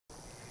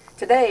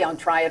Today on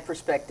Triad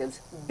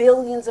Perspectives,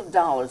 billions of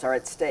dollars are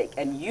at stake,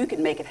 and you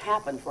can make it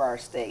happen for our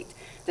state.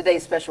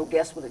 Today's special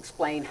guest will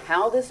explain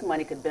how this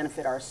money could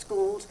benefit our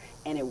schools,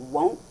 and it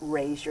won't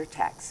raise your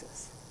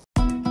taxes.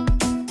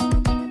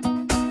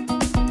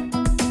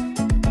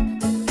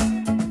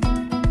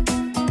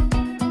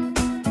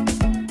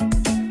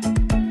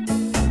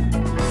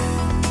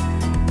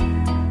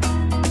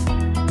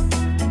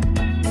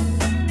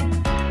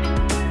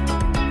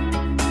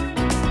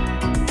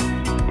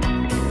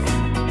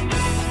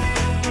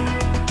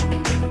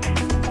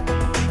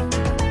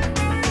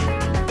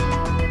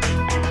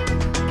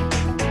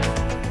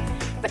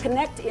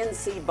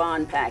 NC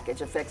bond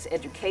package affects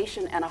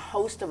education and a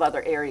host of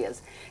other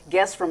areas.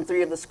 Guests from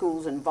 3 of the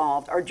schools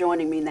involved are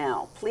joining me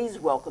now. Please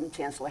welcome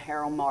Chancellor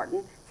Harold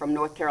Martin from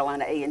North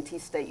Carolina A&T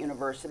State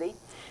University,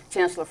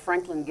 Chancellor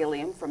Franklin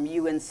Gilliam from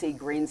UNC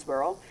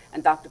Greensboro,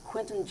 and Dr.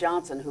 Quentin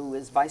Johnson, who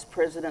is Vice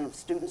President of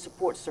Student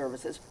Support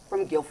Services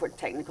from Guilford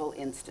Technical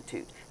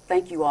Institute.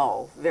 Thank you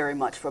all very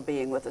much for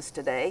being with us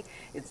today.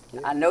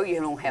 I know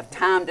you don't have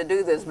time to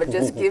do this, but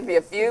just give me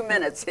a few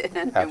minutes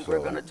and we're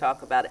going to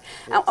talk about it.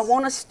 Yes. I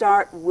want to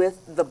start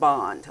with the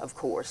bond, of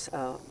course,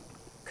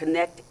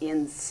 Connect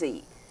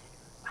NC.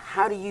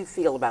 How do you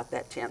feel about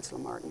that, Chancellor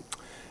Martin?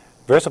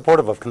 Very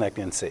supportive of Connect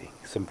NC.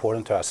 It's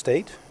important to our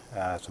state,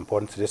 it's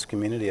important to this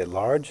community at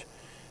large,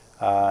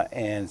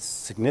 and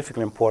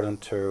significantly important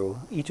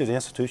to each of the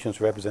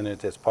institutions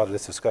represented as part of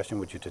this discussion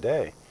with you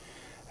today.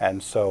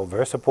 And so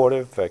very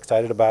supportive,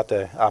 excited about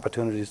the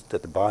opportunities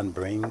that the bond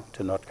bring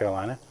to North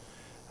Carolina.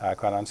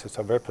 Quite honestly,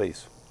 so very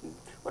pleased.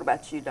 What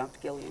about you, Dr.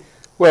 Gilliam?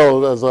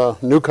 Well, as a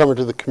newcomer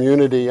to the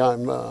community,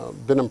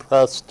 I've been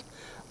impressed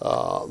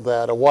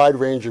that a wide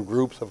range of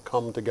groups have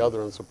come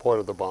together in support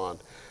of the bond.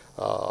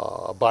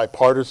 A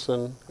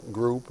bipartisan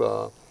group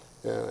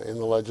in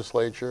the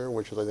legislature,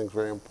 which is, I think,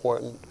 very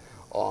important.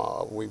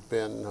 We've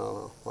been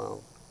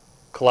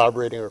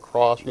collaborating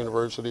across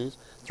universities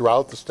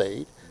throughout the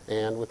state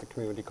and with the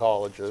community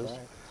colleges. That's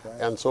right, that's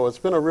right. And so it's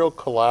been a real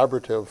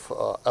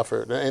collaborative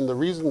effort. And the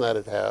reason that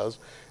it has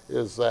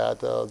is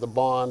that the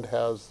bond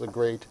has the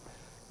great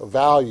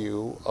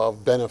value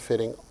of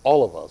benefiting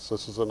all of us.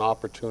 This is an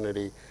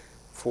opportunity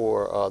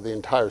for the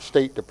entire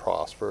state to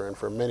prosper and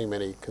for many,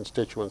 many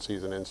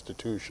constituencies and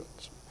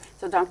institutions.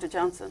 So, Dr.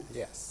 Johnson.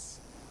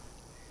 Yes.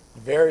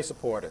 Very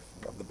supportive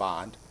of the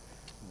bond.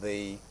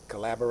 The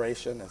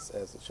collaboration, as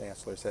the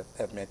chancellors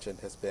have mentioned,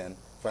 has been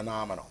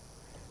phenomenal.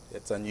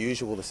 It's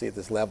unusual to see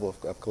this level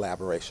of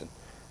collaboration.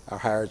 Our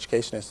higher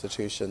education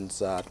institutions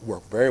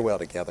work very well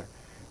together,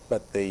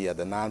 but the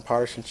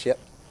nonpartisanship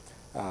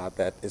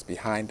that is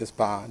behind this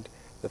bond,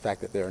 the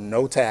fact that there are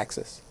no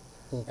taxes,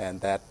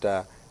 and that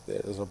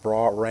there's a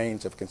broad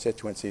range of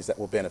constituencies that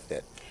will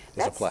benefit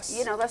is a plus.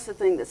 You know, that's the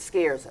thing that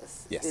scares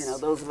us. Yes. You know,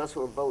 those of us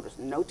who are voters.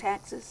 No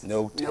taxes?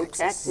 No taxes. No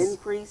tax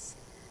increase?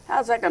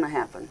 How's that going to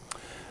happen?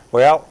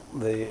 Well,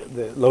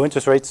 the low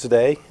interest rates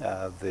today,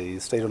 the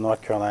state of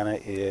North Carolina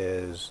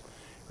is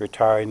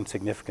retiring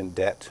significant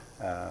debt.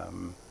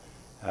 Some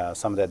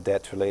of that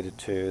debt's related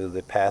to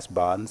the past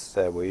bonds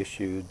that were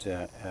issued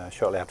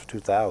shortly after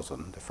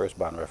 2000, the first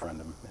bond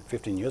referendum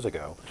 15 years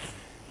ago.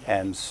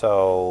 And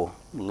so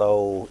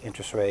low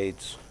interest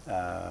rates,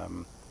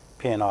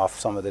 paying off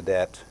some of the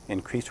debt,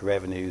 increased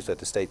revenues that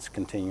the state's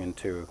continuing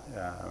to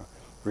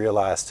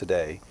realize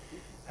today.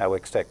 I would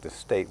expect the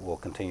state will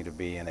continue to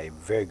be in a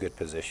very good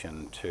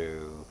position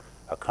to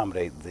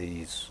accommodate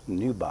these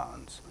new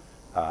bonds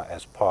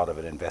as part of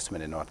an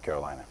investment in North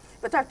Carolina.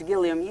 But Dr.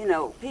 Gilliam, you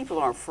know, people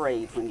are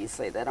afraid when you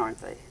say that, aren't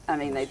they? I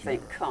mean, they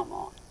think, come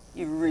on,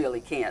 you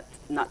really can't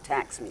not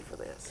tax me for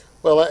this.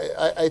 Well,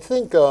 I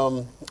think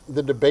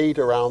the debate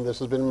around this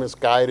has been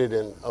misguided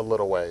in a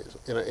little ways,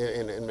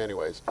 in many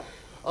ways.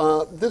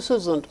 This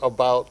isn't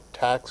about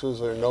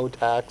taxes or no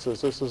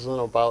taxes. This isn't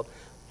about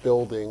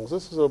buildings.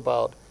 This is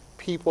about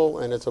people,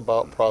 and it's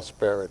about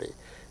prosperity.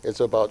 It's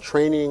about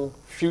training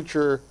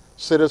future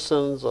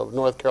citizens of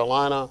North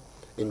Carolina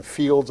in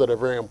fields that are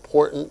very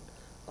important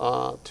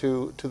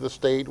to the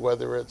state,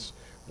 whether it's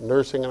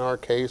nursing in our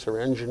case, or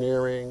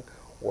engineering,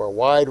 or a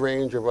wide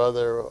range of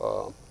other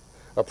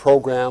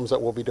programs that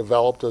will be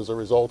developed as a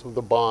result of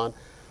the bond.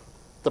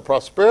 The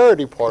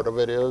prosperity part of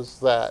it is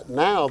that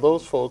now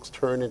those folks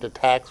turn into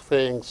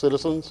tax-paying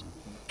citizens.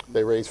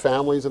 They raise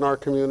families in our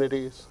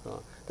communities.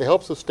 They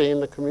help sustain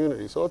the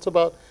community. So it's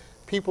about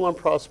people and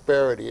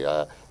prosperity.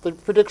 The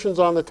predictions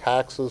on the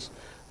taxes,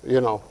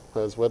 you know,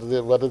 as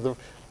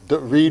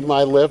read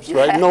my lips,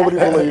 right? Nobody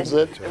believes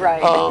it.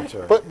 Right.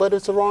 But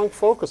it's the wrong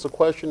focus. The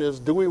question is,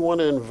 do we want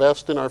to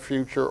invest in our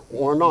future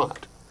or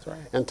not? That's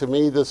right. And to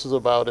me, this is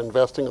about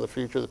investing in the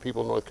future of the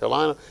people of North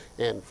Carolina,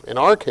 and in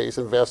our case,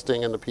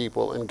 investing in the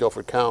people in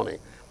Guilford County.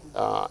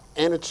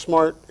 And it's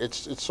smart.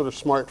 It's sort of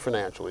smart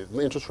financially.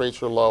 The interest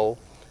rates are low.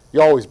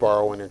 You always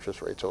borrow when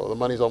interest rates are low. The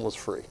money's almost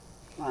free.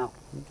 Wow.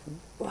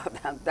 Well,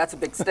 that's a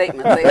big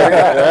statement there.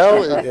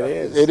 Well, it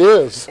is. It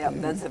is. Yeah,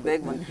 that's a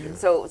big one.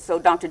 So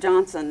Dr.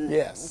 Johnson,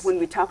 yes, when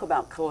we talk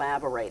about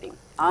collaborating,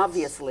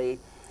 obviously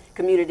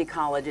community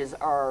colleges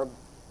are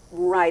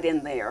right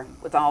in there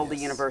with all the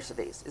Yes.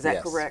 universities. Is that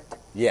Yes. correct?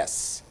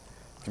 Yes.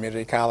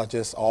 Community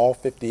colleges, all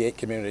 58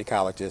 community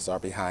colleges are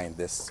behind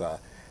this,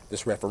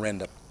 this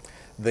referendum.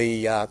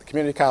 The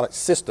community college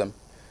system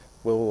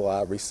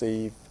will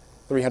receive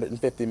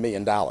 $350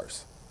 million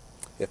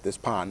if this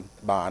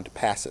bond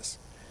passes.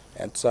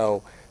 And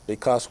so,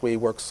 because we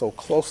work so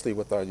closely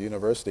with our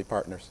university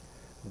partners,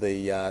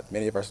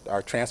 many of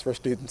our transfer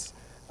students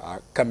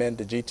come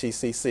into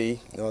GTCC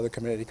and other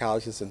community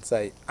colleges and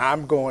say,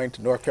 I'm going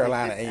to North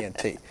Carolina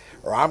A&T,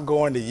 or I'm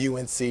going to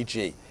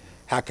UNCG.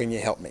 How can you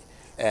help me?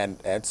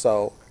 And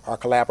so our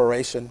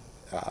collaboration,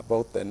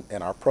 both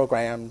in our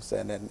programs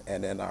and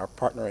in our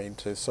partnering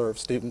to serve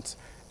students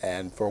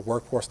and for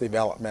workforce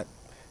development,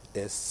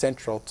 is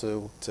central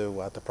to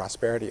the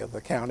prosperity of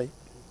the county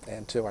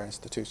and to our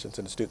institutions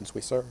and the students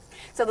we serve.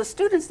 So the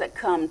students that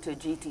come to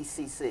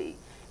GTCC,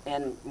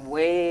 and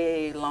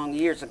way long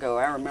years ago,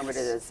 I remembered it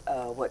as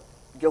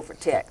Guilford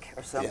Tech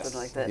or something Yes,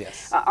 like that.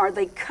 yes. Are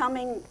they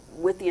coming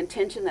with the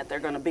intention that they're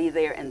going to be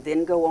there and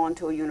then go on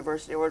to a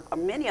university, or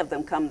many of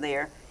them come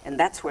there and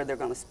that's where they're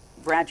going to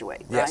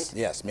graduate, Yes,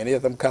 right? yes. Many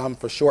of them come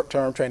for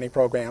short-term training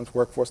programs,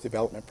 workforce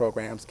development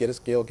programs, get a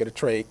skill, get a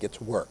trade, get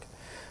to work.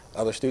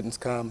 Other students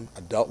come,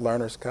 adult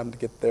learners come to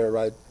get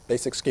their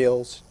basic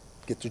skills,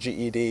 get their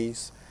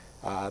GEDs,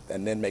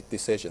 and then make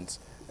decisions.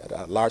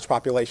 A large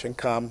population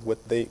come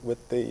with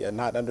the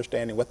not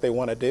understanding what they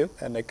want to do,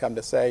 and they come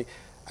to say,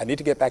 I need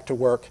to get back to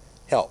work,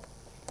 help.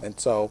 And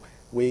so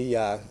we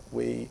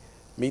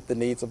meet the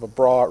needs of a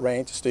broad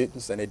range of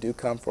students, and they do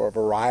come for a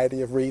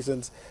variety of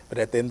reasons, but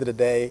at the end of the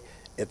day,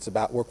 it's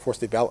about workforce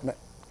development,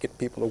 get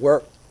people to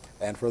work.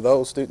 And for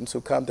those students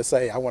who come to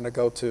say, I want to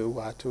go to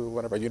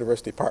one of our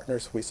university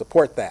partners, we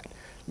support that.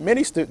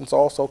 Many students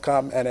also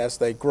come, and as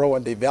they grow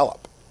and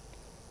develop,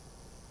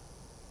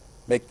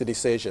 make the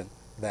decision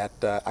that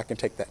I can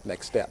take that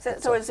next step.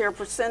 So is there a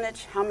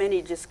percentage? How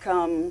many just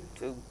come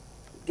to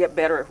get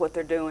better at what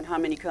they're doing? How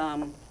many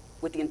come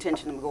with the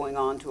intention of going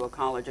on to a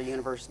college or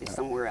university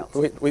somewhere else?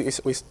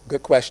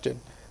 Good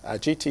question.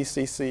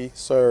 GTCC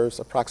serves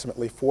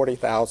approximately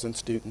 40,000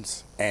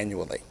 students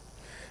annually.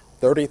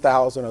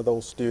 30,000 of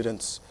those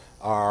students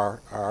are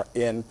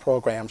in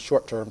programs,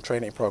 short-term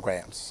training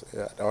programs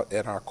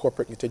in our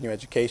corporate continuing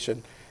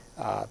education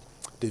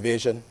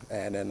division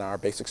and in our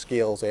basic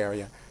skills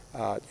area.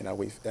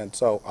 And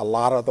so a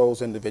lot of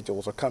those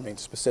individuals are coming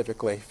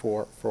specifically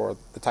for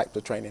the types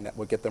of training that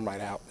will get them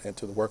right out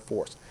into the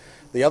workforce.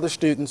 The other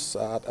students,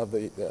 of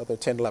the other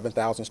 10,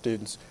 11,000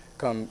 students,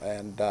 come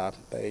and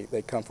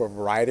they come for a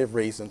variety of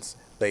reasons.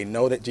 They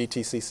know that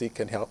GTCC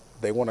can help.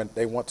 They want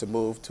to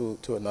move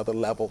to another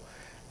level,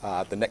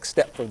 the next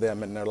step for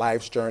them in their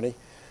life's journey.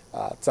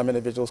 Some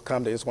individuals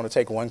come, they just want to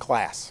take one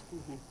class.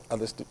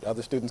 Mm-hmm.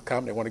 Other students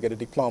come, they want to get a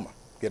diploma,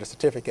 get a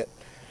certificate.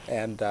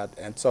 And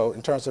so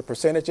in terms of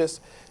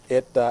percentages,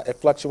 it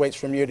fluctuates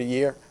from year to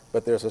year,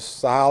 but there's a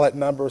solid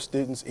number of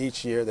students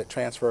each year that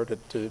transfer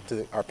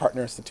to our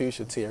partner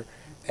institutions here.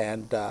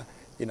 And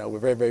we're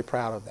very, very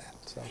proud of that.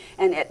 So.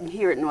 And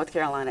here at North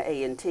Carolina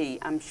A&T,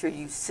 I'm sure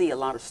you see a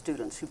lot of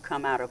students who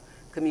come out of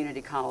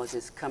community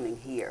colleges coming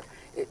here.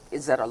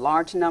 Is that a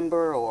large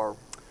number, or?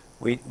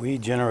 We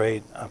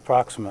generate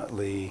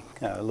approximately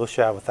a little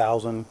shy of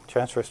 1,000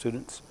 transfer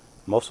students.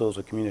 Most of those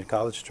are community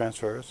college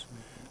transfers.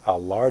 Our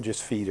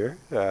largest feeder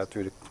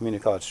through the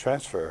community college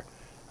transfer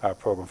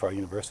program for our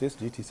university is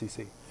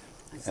GTCC.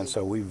 And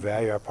so we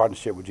value our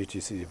partnership with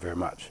GTCC very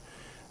much.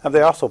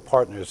 They're also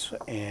partners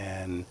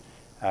in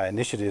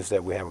initiatives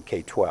that we have with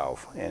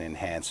K-12 in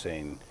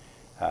enhancing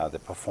the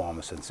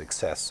performance and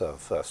success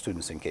of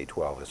students in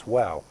K-12 as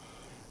well.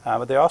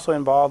 But they're also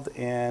involved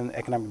in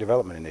economic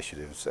development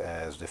initiatives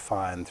as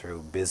defined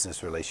through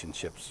business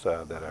relationships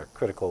that are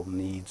critical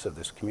needs of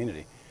this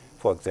community.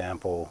 For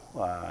example,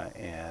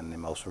 in the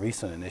most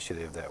recent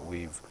initiative that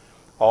we've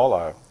all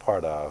are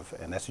part of,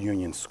 and that's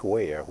Union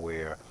Square,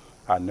 where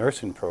our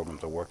nursing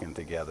programs are working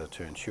together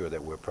to ensure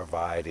that we're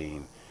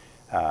providing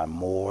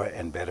more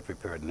and better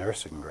prepared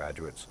nursing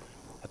graduates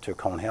to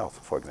Cone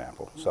Health, for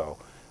example. So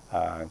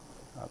a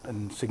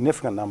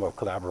significant number of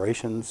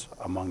collaborations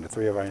among the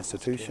three of our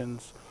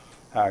institutions,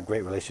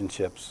 great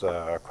relationships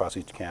across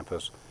each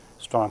campus,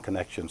 strong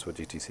connections with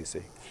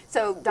GTCC.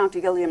 So,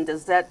 Dr. Gilliam,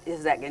 is that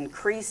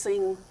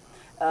increasing?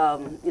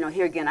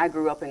 Here again, I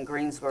grew up in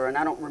Greensboro, and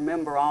I don't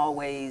remember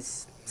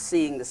always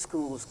seeing the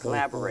schools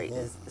collaborate.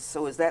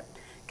 So is that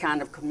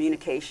kind of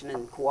communication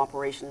and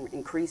cooperation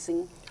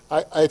increasing?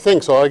 I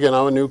think so. Again,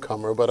 I'm a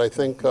newcomer, but I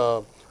think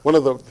one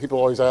of the people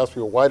always ask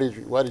me, why did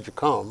you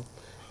come?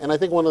 And I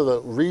think one of the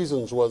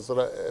reasons was that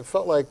I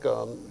felt like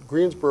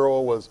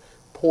Greensboro was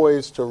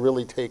poised to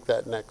really take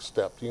that next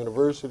step. The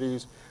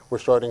universities were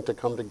starting to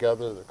come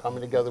together. They're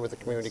coming together with the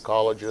community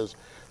colleges.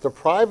 The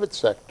private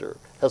sector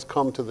has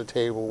come to the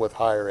table with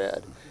higher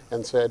ed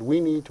and said, we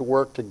need to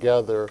work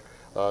together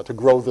to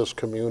grow this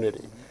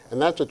community.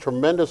 And that's a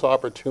tremendous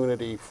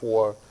opportunity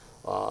for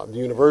the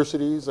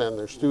universities and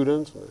their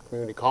students and the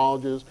community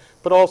colleges,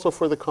 but also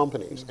for the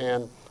companies.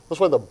 And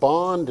that's why the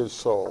bond is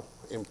so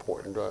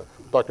important.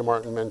 Dr.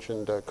 Martin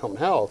mentioned Cone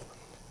Health.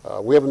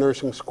 We have a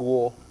nursing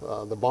school.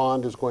 The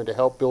bond is going to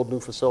help build new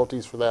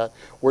facilities for that.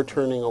 We're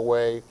turning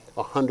away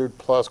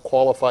 100+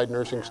 qualified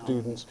nursing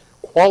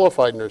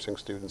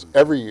students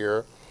every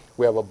year.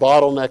 We have a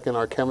bottleneck in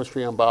our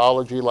chemistry and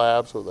biology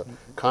labs, so the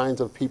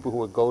kinds of people who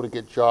would go to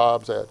get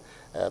jobs at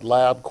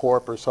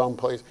LabCorp or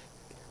someplace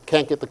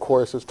can't get the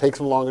courses, takes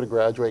them longer to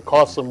graduate,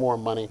 costs them more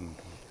money.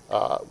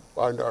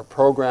 Our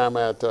program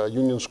at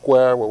Union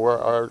Square, where we're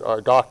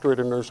our doctorate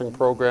in nursing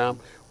program,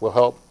 will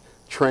help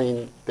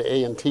train the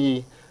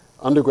A&T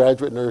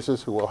undergraduate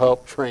nurses who will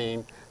help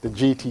train the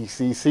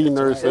GTCC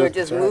nurses. So it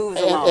just moves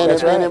along.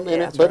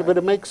 But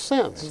it makes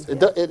sense.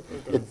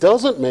 It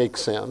doesn't make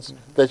sense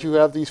that you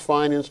have these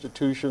fine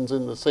institutions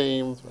in the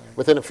same,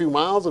 within a few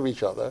miles of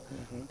each other,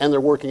 and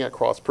they're working at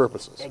cross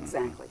purposes.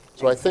 Exactly.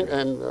 So I think,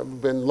 and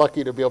I've been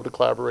lucky to be able to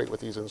collaborate with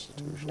these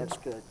institutions. That's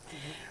good.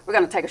 We're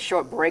going to take a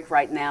short break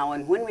right now,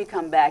 and when we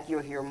come back,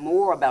 you'll hear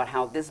more about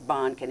how this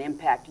bond can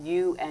impact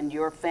you and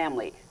your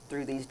family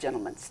through these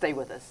gentlemen. Stay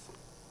with us.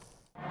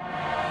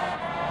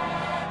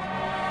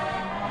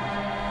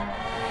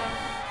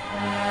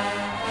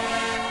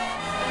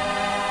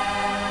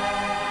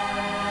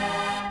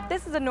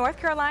 This is the North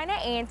Carolina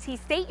A&T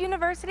State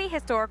University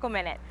Historical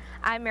Minute.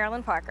 I'm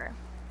Marilyn Parker.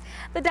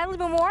 The Dudley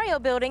Memorial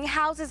Building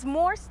houses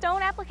more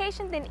stone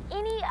applications than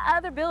any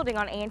other building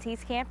on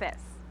A&T's campus.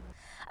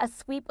 A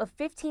sweep of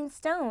 15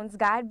 stones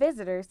guide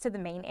visitors to the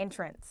main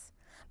entrance.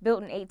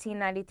 Built in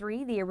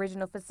 1893, the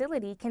original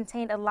facility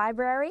contained a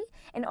library,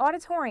 an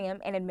auditorium,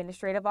 and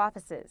administrative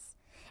offices.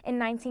 In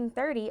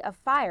 1930, a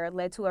fire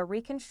led to a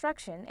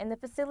reconstruction, and the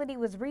facility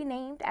was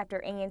renamed after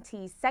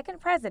A&T's second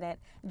president,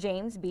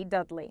 James B.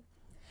 Dudley.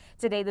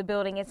 Today, the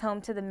building is home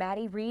to the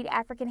Maddie Reed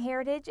African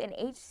Heritage and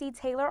H.C.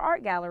 Taylor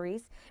Art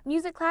Galleries,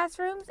 music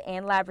classrooms,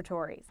 and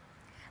laboratories.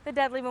 The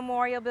Dudley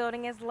Memorial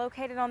Building is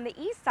located on the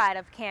east side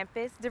of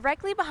campus,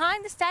 directly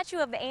behind the statue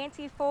of the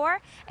A&T 4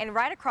 and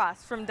right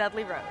across from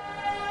Dudley Road.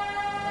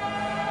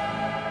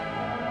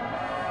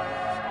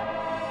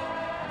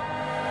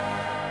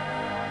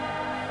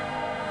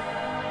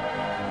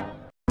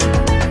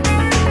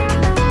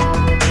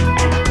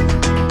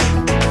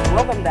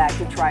 Welcome back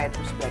to Triad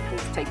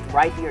Perspectives, taped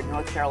right here at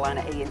North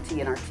Carolina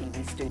A&T in our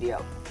TV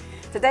studio.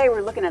 Today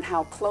we're looking at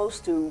how close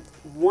to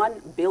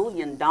 $1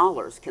 billion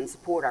can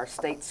support our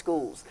state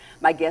schools.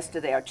 My guests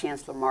today are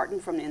Chancellor Martin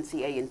from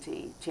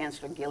NCA&T,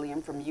 Chancellor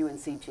Gilliam from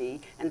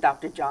UNCG, and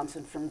Dr.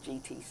 Johnson from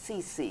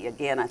GTCC.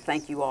 Again, I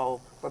thank you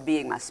all for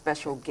being my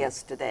special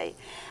guests today.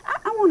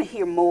 I want to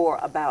hear more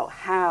about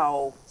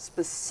how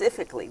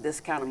specifically this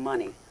kind of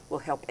money will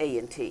help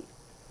A&T.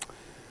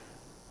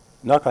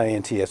 North Carolina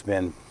A&T has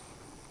been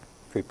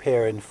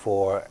preparing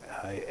for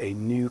a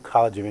new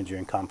College of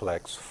Engineering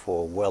complex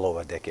for well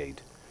over a decade.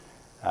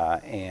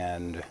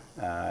 And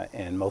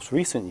in most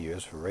recent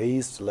years,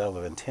 raised the level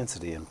of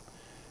intensity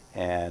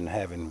and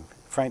having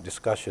frank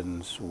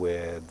discussions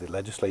with the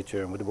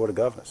legislature and with the Board of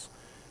Governors,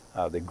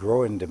 the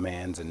growing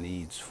demands and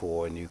needs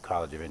for a new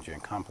College of Engineering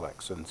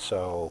complex. And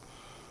so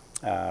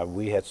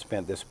we had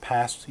spent this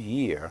past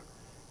year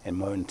in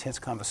more intense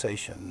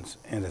conversations,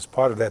 and as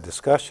part of that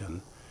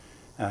discussion,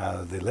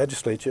 the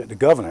legislature, the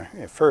governor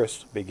at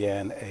first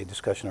began a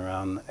discussion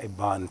around a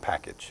bond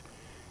package.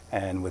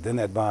 And within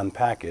that bond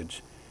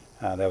package,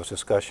 there was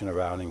discussion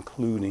around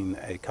including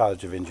a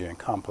College of Engineering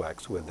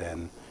complex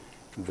within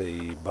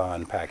the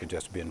bond package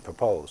that's being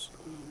proposed.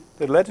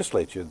 The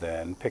legislature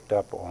then picked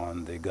up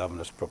on the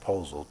governor's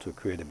proposal to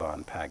create a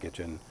bond package,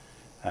 and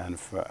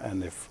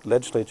the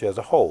legislature as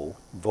a whole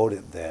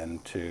voted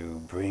then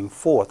to bring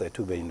forth a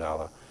 $2 billion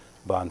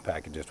bond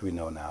package, as we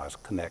know now as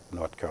Connect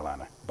North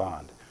Carolina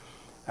Bond.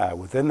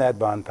 Within that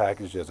bond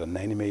package, there's a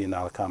 $90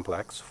 million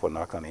complex for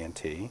North Carolina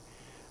A&T,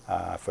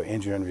 for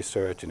engineering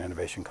research and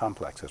innovation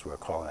complex, as we're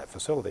calling that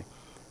facility,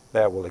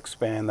 that will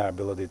expand our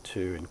ability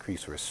to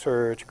increase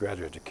research,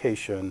 graduate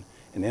education,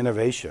 and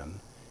innovation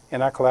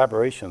in our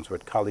collaborations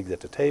with colleagues at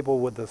the table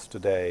with us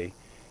today,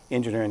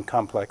 engineering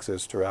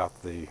complexes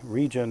throughout the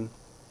region,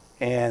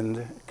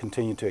 and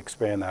continue to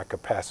expand our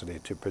capacity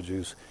to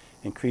produce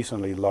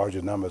increasingly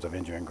larger numbers of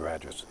engineering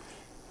graduates.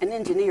 And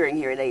engineering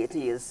here at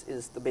A&T is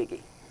the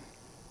biggie.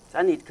 So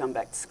I need to come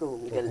back to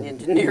school and get an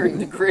engineering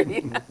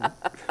degree.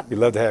 We'd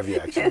love to have you,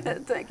 actually.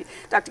 Thank you.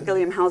 Dr.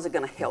 Gilliam, how's it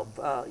going to help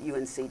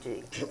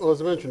UNCG? Well,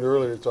 as I mentioned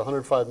earlier, it's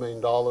 $105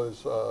 million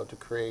to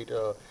create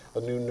a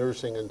new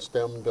nursing and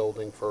STEM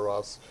building for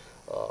us.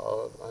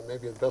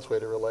 Maybe the best way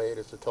to relate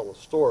is to tell a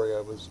story.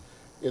 I was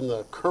in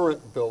the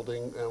current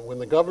building, and when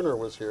the governor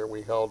was here,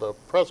 we held a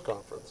press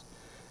conference.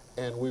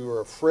 And we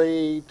were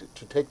afraid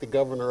to take the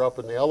governor up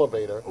in the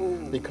elevator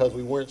because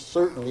we weren't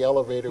certain the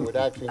elevator would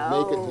actually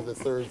make it to the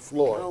third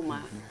floor. Oh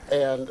my.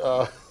 And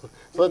so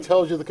that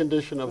tells you the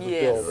condition of the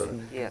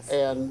building. Yes.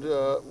 And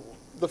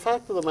the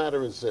fact of the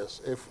matter is this: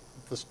 if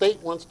the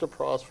state wants to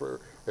prosper,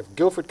 if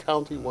Guilford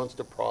County wants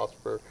to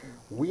prosper,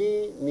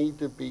 we need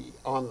to be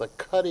on the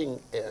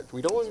cutting edge.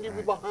 We don't want to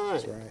be behind.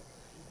 That's right.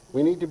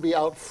 We need to be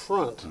out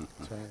front.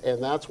 That's right.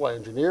 And that's why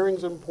engineering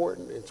is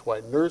important. It's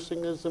why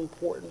nursing is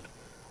important.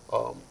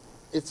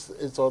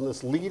 It's on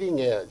this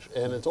leading edge,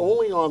 and it's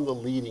only on the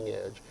leading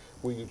edge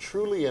Will you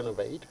truly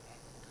innovate?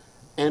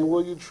 And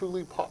will you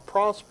truly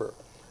prosper?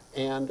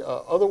 And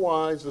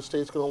otherwise, the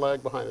state's going to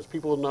lag behind. As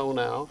people know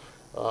now,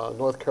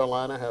 North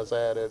Carolina has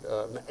added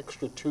an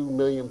extra 2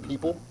 million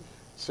people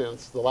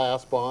since the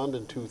last bond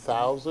in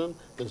 2000.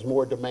 There's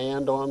more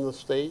demand on the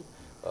state.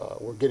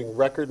 We're getting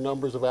record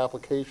numbers of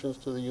applications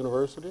to the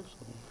universities.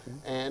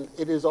 And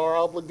it is our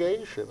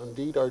obligation,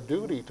 indeed our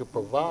duty, to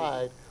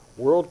provide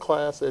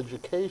world-class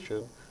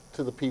education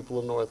to the people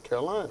of North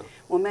Carolina.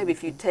 Well, maybe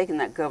if you'd taken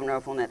that governor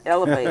up on that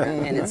elevator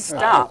and it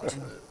stopped,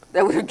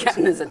 that would have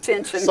gotten his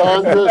attention.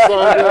 Sandra, you're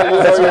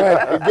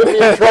getting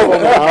me in trouble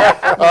now.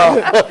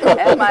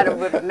 That might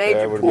have made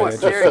your point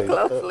very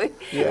closely.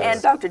 Yes.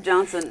 And Dr.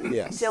 Johnson,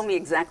 Yes. tell me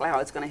exactly how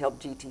it's going to help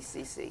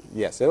GTCC.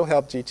 Yes, it'll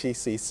help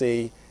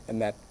GTCC,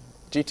 and that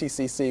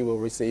GTCC will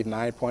receive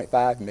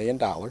 $9.5 million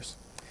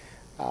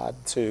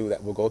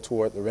that will go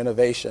toward the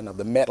renovation of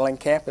the Medlin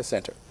Campus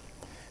Center.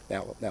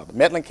 Now the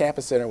Medlin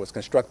Campus Center was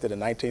constructed in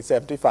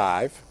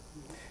 1975,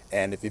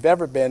 and if you've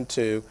ever been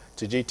to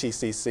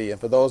GTCC, and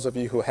for those of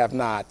you who have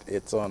not,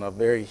 it's on a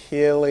very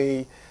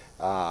hilly,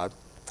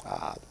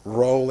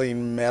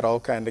 rolling meadow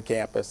kind of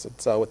campus, and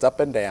so it's up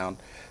and down.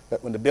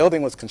 But when the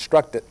building was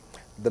constructed,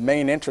 the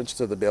main entrance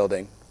to the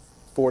building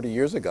 40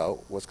 years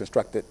ago was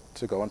constructed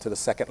to go into the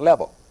second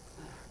level.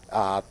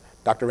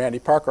 Dr. Randy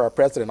Parker, our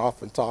president,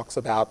 often talks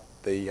about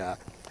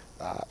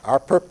our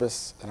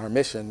purpose and our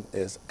mission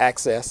is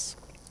access,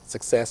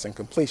 success, and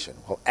completion.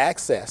 Well,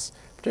 access,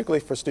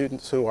 particularly for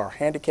students who are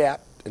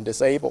handicapped and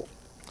disabled,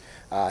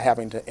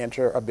 having to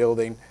enter a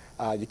building,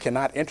 you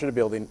cannot enter the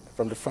building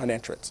from the front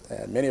entrance.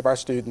 And many of our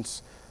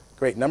students, a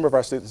great number of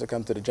our students that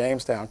come to the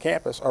Jamestown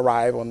campus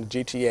arrive on the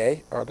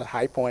GTA or the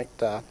High Point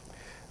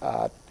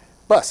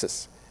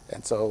buses.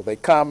 And so they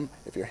come,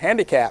 if you're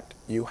handicapped,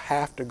 you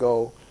have to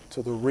go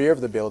to the rear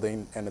of the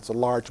building, and it's a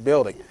large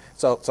building.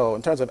 So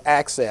in terms of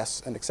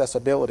access and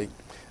accessibility,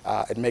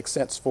 it makes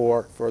sense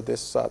for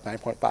this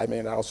 $9.5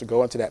 million to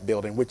go into that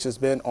building, which has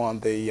been on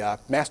the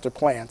master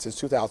plan since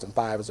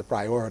 2005 as a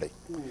priority.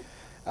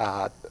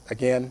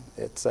 Again,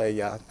 it's a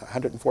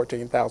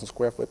 114,000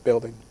 square foot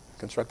building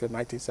constructed in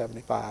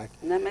 1975.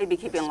 And that may be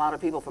keeping a lot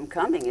of people from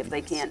coming if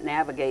they can't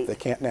navigate. They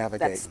can't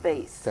navigate that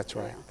space. That's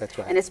right. Yeah. That's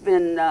right. And it's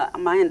been,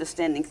 my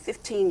understanding,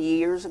 15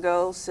 years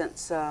ago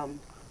since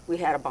we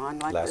had a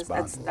bond like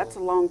this. That's a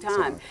long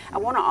time. I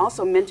want to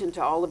also mention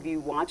to all of you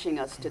watching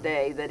us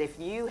today that if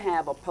you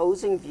have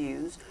opposing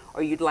views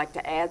or you'd like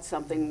to add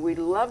something, we'd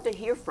love to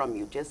hear from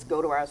you. Just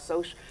go to our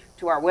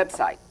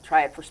website,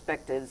 Triad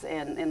Perspectives,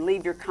 and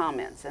leave your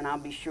comments, and I'll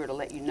be sure to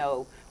let you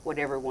know what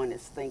everyone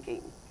is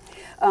thinking.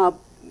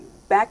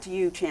 Back to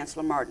you,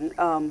 Chancellor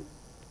Martin.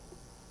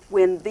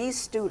 When these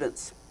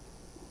students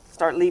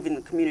start leaving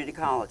the community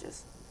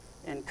colleges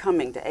and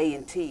coming to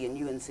A&T and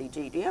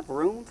UNCG, do you have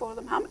room for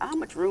them? How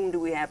much room do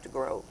we have to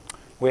grow?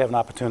 We have an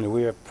opportunity.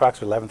 We have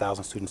approximately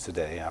 11,000 students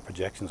today. Our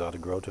projections are to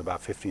grow to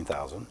about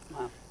 15,000.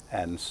 Wow.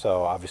 And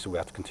so obviously we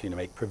have to continue to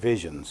make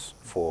provisions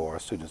for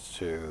students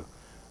to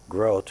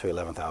grow to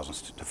 11,000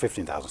 to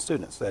 15,000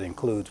 students. That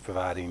includes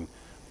providing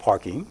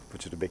parking,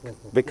 which is a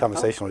big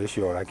conversational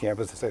issue on our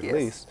campus, to say the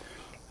least,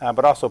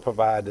 but also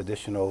provide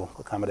additional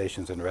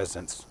accommodations in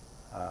residence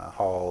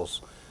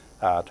halls,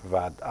 to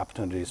provide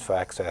opportunities for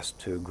access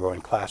to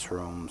growing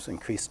classrooms,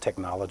 increased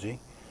technology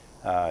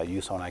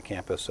use on our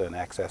campus, and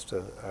access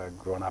to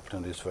growing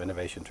opportunities for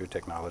innovation through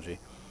technology,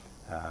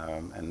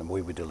 and the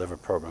way we deliver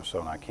programs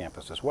on our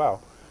campus as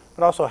well,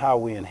 but also how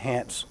we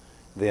enhance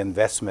the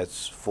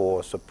investments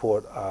for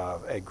support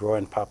of a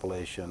growing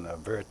population of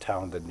very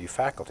talented new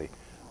faculty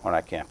on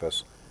our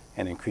campus,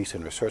 and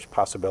increasing research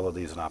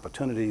possibilities and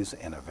opportunities,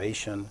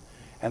 innovation,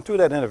 and through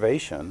that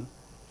innovation,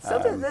 so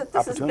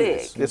this is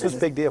big. This is a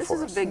big deal for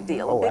us. This is a big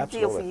deal. Oh, a big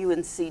deal for absolutely.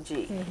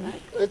 UNCG.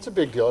 Right? It's a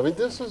big deal. I mean,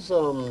 this is,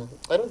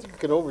 I don't think you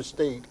can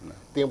overstate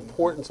the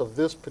importance of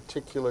this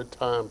particular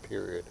time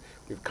period.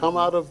 We've come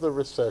out of the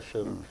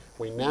recession.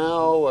 We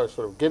now are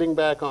sort of getting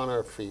back on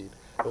our feet,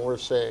 and we're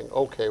saying,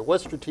 okay,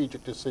 what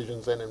strategic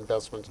decisions and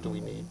investments do we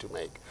need to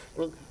make?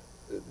 Well,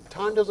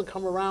 time doesn't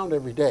come around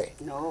every day.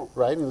 No.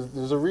 Right? And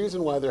there's a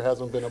reason why there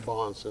hasn't been a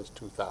bond since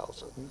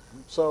 2000.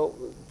 So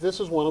this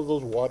is one of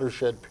those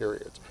watershed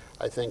periods.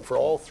 I think for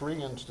all three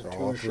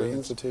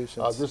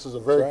institutions, this is a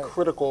very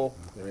critical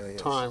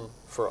time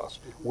for us.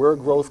 We're a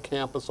growth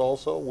campus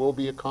also. We'll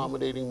be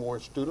accommodating more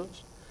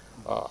students.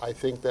 I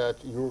think that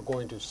you're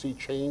going to see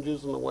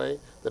changes in the way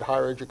that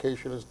higher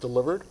education is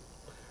delivered.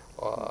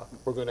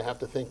 We're going to have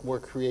to think more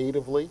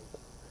creatively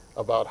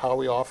about how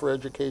we offer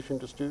education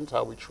to students,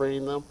 how we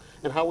train them,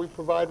 and how we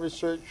provide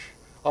research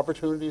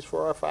opportunities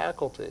for our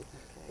faculty.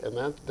 And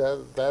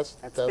that's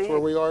where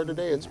we are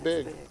today. It's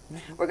big.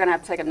 We're going to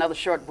have to take another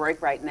short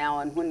break right now,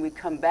 and when we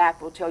come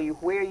back, we'll tell you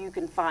where you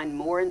can find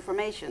more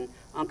information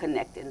on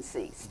Connect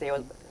NC. Stay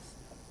with us.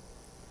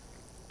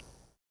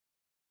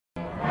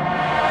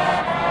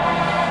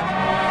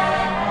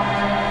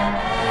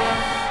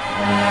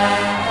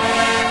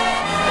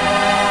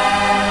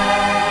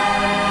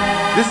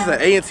 This is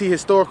an A&T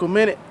Historical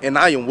Minute, and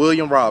I am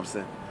William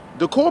Robson.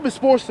 The Corbett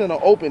Sports Center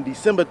opened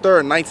December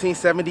 3rd,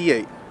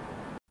 1978.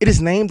 It is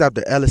named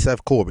after Ellis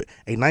F. Corbett,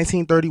 a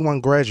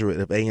 1931 graduate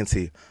of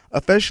A&T.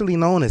 Officially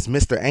known as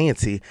Mr.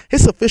 A&T,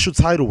 his official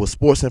title was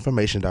Sports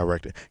Information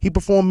Director. He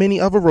performed many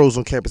other roles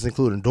on campus,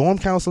 including dorm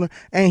counselor,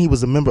 and he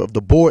was a member of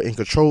the board in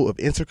control of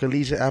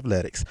intercollegiate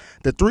athletics.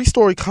 The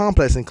three-story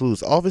complex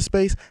includes office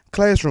space,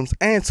 classrooms,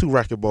 and 2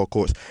 racquetball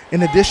courts,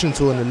 in addition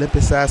to an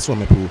Olympic-sized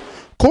swimming pool.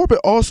 Corbett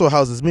also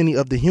houses many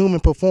of the human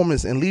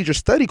performance and leisure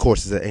study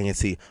courses at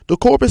A&T. The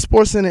Corbett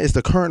Sports Center is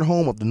the current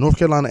home of the North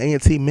Carolina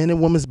A&T men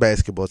and women's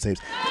basketball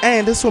teams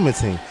and the swimming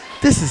team.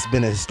 This has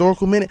been a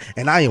Historical Minute,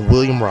 and I am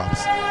William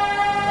Robinson.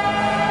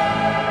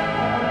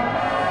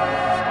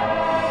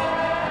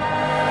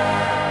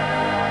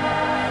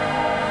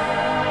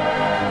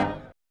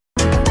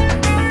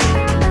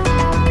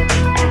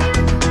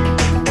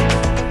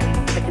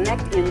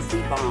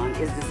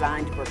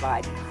 Designed to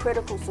provide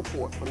critical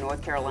support for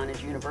North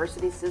Carolina's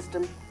university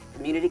system,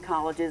 community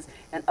colleges,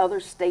 and other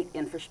state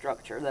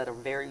infrastructure that are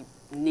very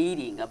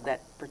needing of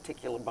that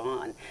particular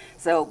bond.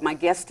 So my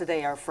guests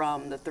today are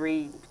from the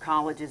 3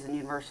 colleges and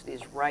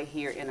universities right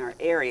here in our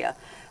area.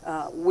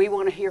 We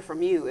want to hear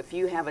from you. If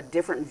you have a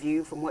different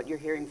view from what you're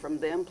hearing from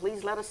them,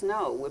 please let us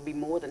know. We'll be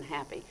more than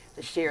happy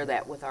to share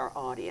that with our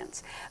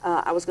audience.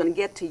 I was going to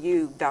get to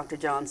you, Dr.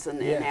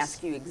 Johnson, and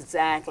ask you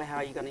exactly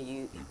how you're going to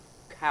use.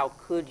 How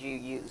could you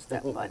use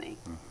that money?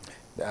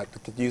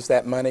 Could use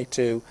that money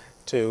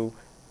to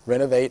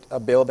renovate a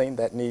building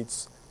that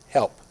needs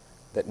help,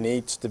 that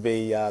needs to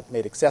be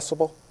made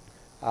accessible.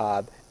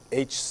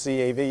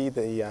 HCAV,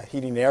 the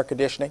heating and air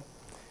conditioning,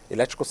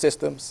 electrical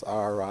systems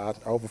are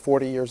over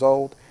 40 years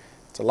old.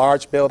 It's a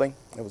large building.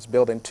 It was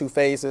built in 2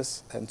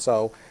 phases, and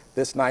so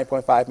this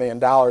 $9.5 million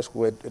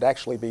would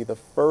actually be the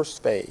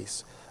first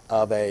phase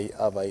of a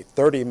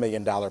 $30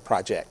 million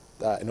project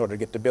in order to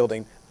get the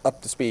building up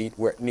to speed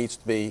where it needs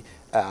to be,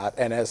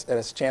 and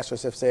as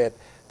chancellors have said,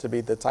 to be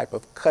the type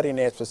of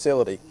cutting-edge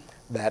facility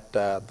that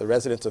the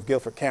residents of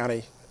Guilford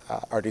County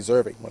are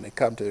deserving when they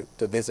come to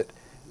visit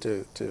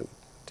to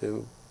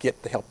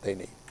get the help they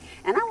need.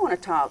 And I want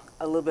to talk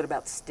a little bit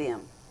about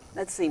STEM.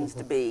 That seems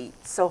to be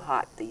so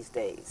hot these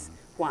days.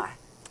 Why?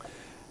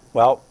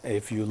 Well,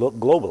 if you look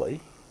globally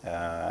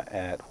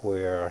at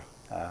where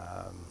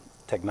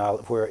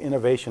where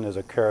innovation is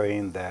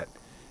occurring that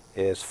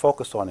is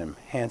focused on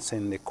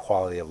enhancing the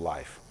quality of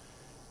life.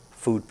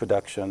 Food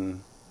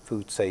production,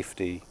 food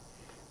safety,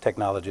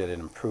 technology that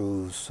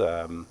improves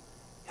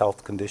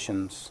health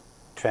conditions,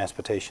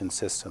 transportation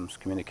systems,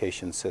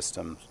 communication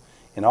systems,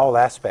 in all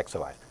aspects of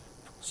life.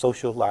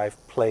 Social life,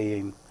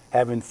 playing,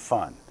 having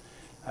fun,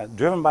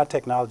 driven by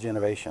technology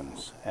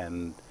innovations.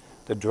 And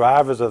the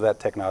drivers of that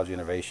technology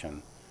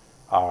innovation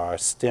are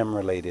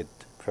STEM-related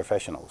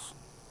professionals,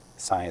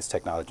 science,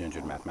 technology,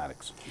 engineering,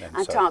 mathematics. And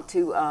I talked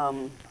to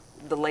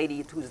the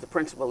lady who's the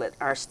principal at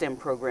our STEM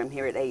program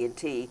here at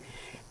A&T,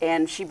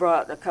 and she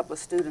brought a couple of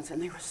students,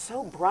 and they were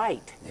so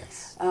bright.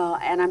 Yes.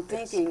 And I'm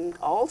thinking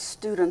all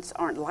students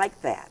aren't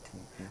like that,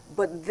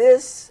 but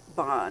this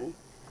bond,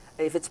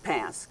 if it's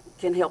passed,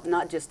 can help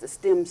not just the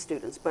STEM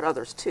students, but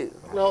others too.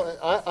 Well,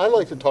 I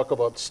like to talk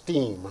about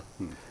STEAM,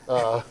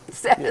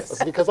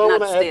 because I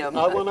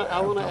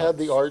want to add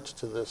the arts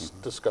to this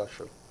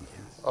discussion.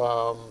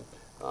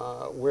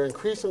 We're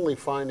increasingly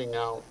finding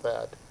out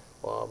that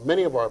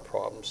many of our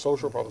problems,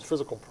 social problems,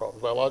 physical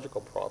problems,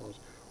 biological problems,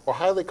 are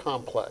highly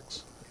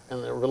complex,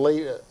 and they're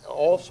related,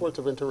 all sorts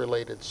of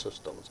interrelated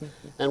systems.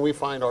 And we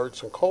find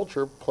arts and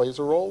culture plays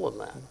a role in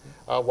that.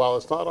 While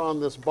it's not on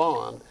this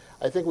bond,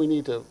 I think we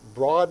need to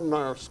broaden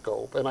our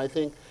scope, and I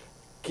think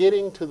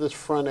getting to this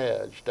front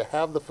edge, to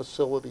have the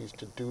facilities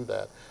to do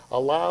that,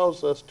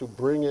 allows us to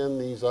bring in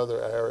these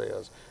other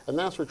areas, and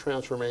that's where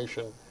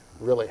transformation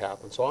really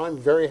happens. So I'm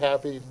very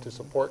happy to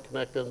support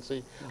Connect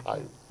NC.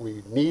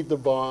 We need the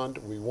bond,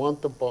 we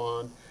want the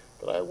bond,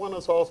 but I want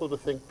us also to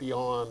think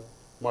beyond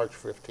March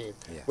 15th,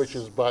 which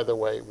is, by the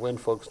way, when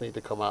folks need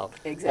to come out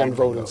and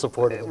vote in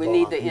support of the bond. We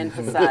need to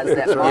emphasize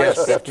that March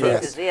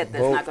 15th is it.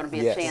 There's not going to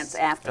be a chance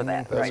after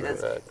that. Right?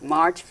 That's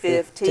March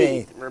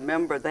 15th.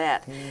 Remember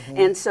that.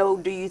 And so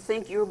do you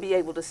think you'll be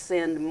able to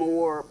send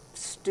more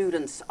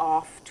students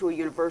off to a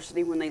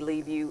university when they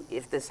leave you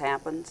if this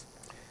happens?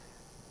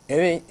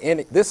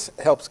 This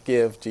helps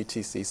give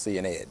GTCC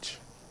an edge.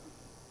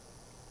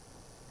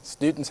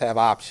 Students have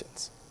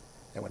options.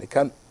 And when they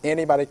come,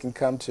 anybody can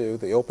come to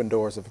the open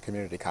doors of a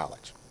community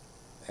college.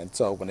 And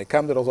so when they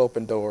come to those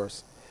open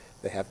doors,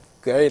 they have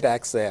great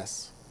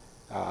access,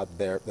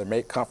 they're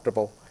made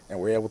comfortable, and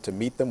we're able to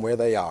meet them where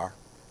they are,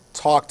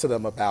 talk to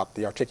them about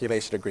the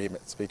articulation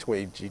agreements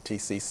between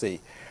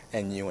GTCC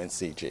and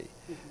UNCG,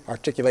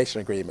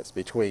 articulation agreements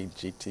between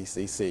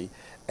GTCC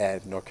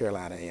and North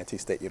Carolina A&T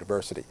State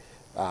University.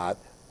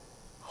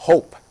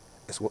 Hope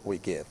is what we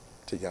give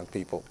to young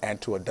people and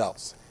to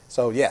adults.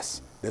 So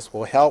yes, this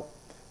will help.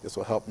 This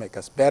will help make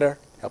us better,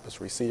 help us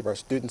receive our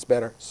students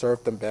better,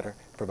 serve them better,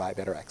 provide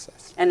better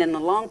access. And in the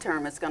long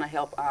term, it's going to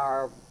help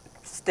our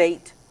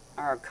state,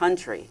 our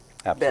country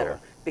better,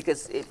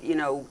 Because, you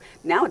know,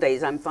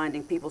 nowadays I'm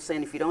finding people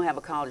saying if you don't have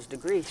a college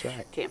degree, That's right.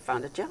 you can't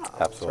find a job.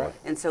 Absolutely.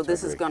 And so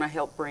this is going to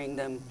help bring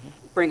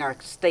our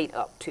state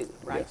up too,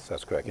 right? Yes,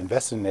 that's correct.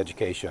 Investing in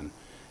education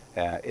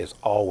is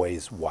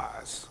always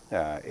wise.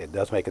 It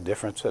does make a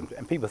difference,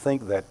 and people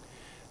think that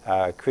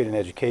creating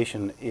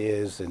education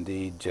is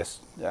indeed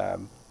just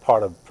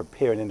part of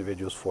preparing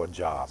individuals for a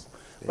job,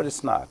 but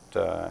it's not.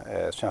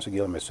 As Chancellor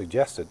Gilliam has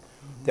suggested,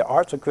 the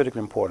arts are critically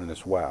important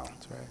as well.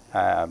 That's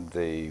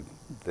right.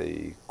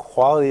 The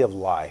quality of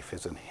life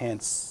is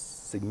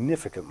enhanced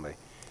significantly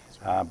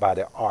by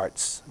the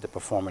arts, the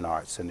performing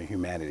arts, and the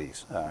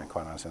humanities,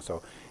 quite honestly.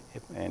 So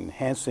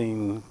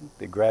enhancing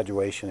the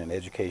graduation and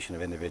education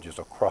of individuals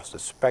across the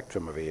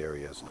spectrum of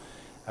areas,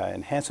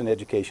 enhancing the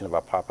education of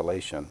our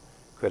population,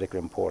 critically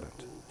important.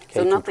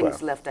 So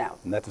nothing's left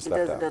out. Nothing's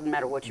left out. It doesn't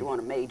matter what you want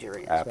to major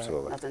in.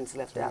 Absolutely. Nothing's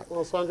left out.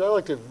 Well, Sandra, I'd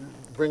like to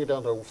bring it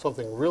down to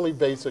something really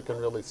basic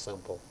and really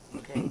simple.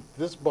 Okay.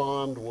 This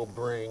bond will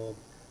bring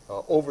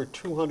over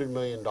 $200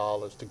 million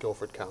to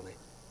Guilford County.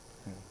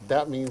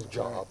 That means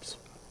jobs.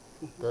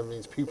 That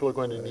means people are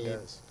going to need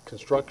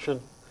construction.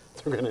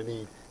 They're going to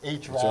need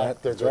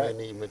HVAC. They're going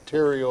to need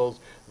materials.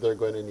 They're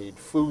going to need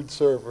food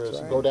service.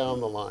 Go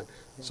down the line.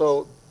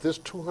 So this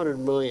 $200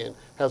 million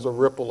has a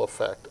ripple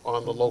effect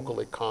on the local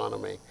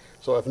economy.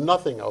 So if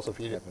nothing else,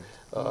 you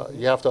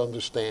have to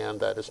understand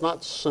that it's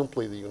not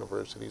simply the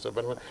universities.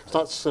 It's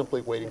not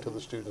simply waiting till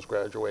the students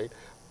graduate,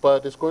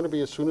 but it's going to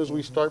be as soon as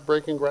we start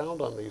breaking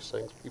ground on these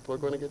things, people are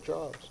going to get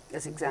jobs.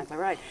 That's exactly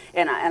right.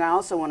 And I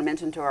also want to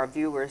mention to our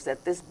viewers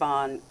that this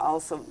bond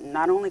also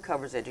not only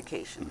covers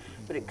education,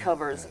 but it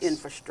covers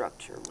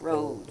infrastructure,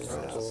 roads,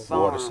 farms,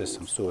 water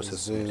systems, sewer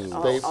systems,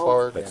 State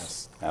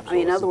parks, I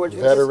mean, in other words,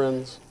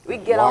 veterans. we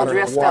get all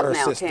dressed up water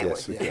now,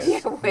 systems. can't we? Yes.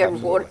 Yeah, we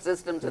have water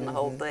systems and the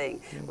whole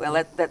thing. Well,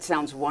 that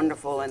sounds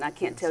wonderful, and I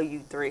can't tell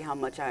you three how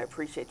much I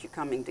appreciate you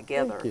coming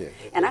together. Thank you.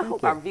 And I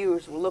hope our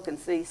viewers will look and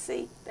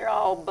see, they're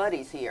all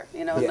buddies here.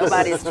 You know,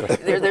 nobody's,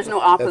 there's no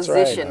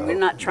opposition. We're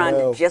not trying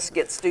to just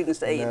get students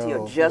to A&T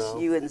or just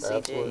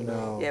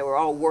UNCG. Yeah, we're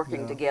all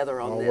working together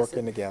on this.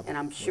 Working together. And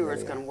I'm sure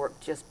it's going to work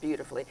just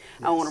beautifully.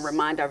 I want to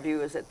remind our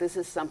viewers that this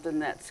is something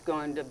that's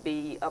going to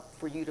be up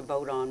for you to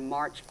vote on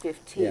March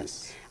 15th.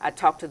 Yes. I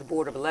talked to the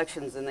Board of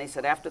Elections, and they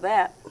said after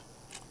that,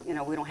 you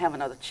know, we don't have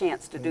another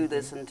chance to do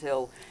this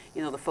until,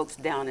 you know, the folks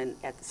down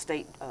at the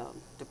State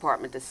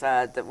Department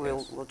decide that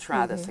we'll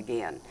try this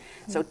again.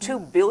 So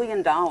 $2 billion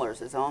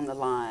is on the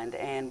line,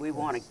 and we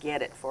want to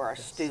get it for our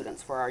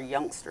students, for our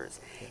youngsters.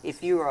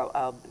 If you're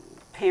a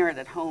parent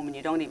at home and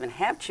you don't even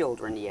have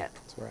children yet,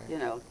 you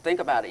know, think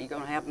about it. You're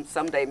going to have them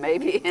someday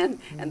maybe, and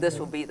this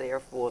will be there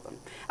for them.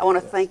 I want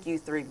to thank you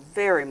three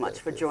very much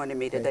for joining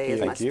me today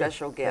as my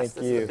special guest.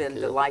 This has been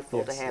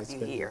delightful to have you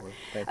here.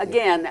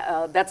 Again,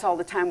 that's all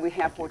the time we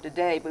have for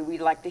today, but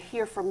we'd like to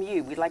hear from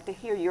you. We'd like to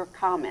hear your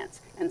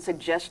comments and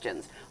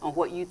suggestions on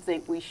what you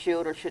think we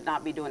should or should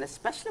not be doing,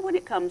 especially when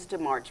it comes to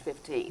March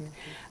 15th.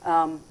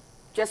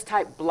 Just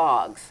type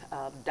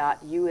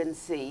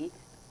blogs.unc.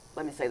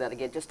 Let me say that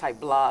again. Just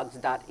type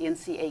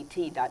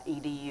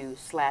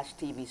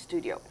blogs.ncat.edu/TV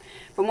Studio.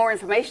 For more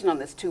information on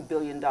this $2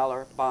 billion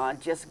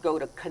bond, just go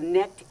to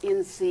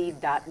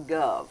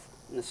connectnc.gov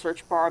in the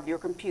search bar of your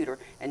computer,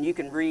 and you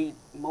can read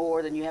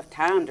more than you have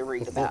time to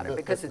read about it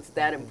because it's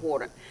that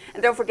important.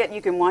 And don't forget,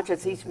 you can watch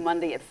us each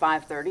Monday at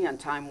 5:30 on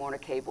Time Warner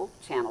Cable,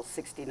 channel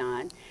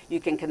 69. You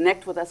can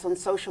connect with us on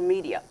social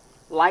media.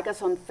 Like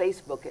us on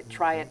Facebook at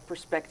Triad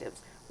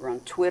Perspectives. We're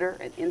on Twitter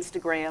and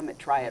Instagram at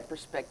Triad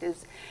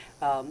Perspectives.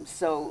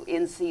 So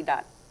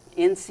ncat.edu.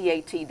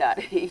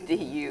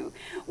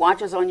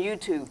 Watch us on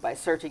YouTube by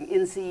searching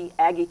NC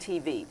Aggie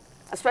TV.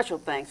 A special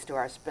thanks to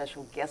our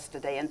special guest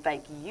today, and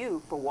thank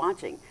you for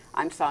watching.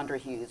 I'm Sandra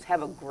Hughes.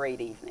 Have a great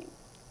evening.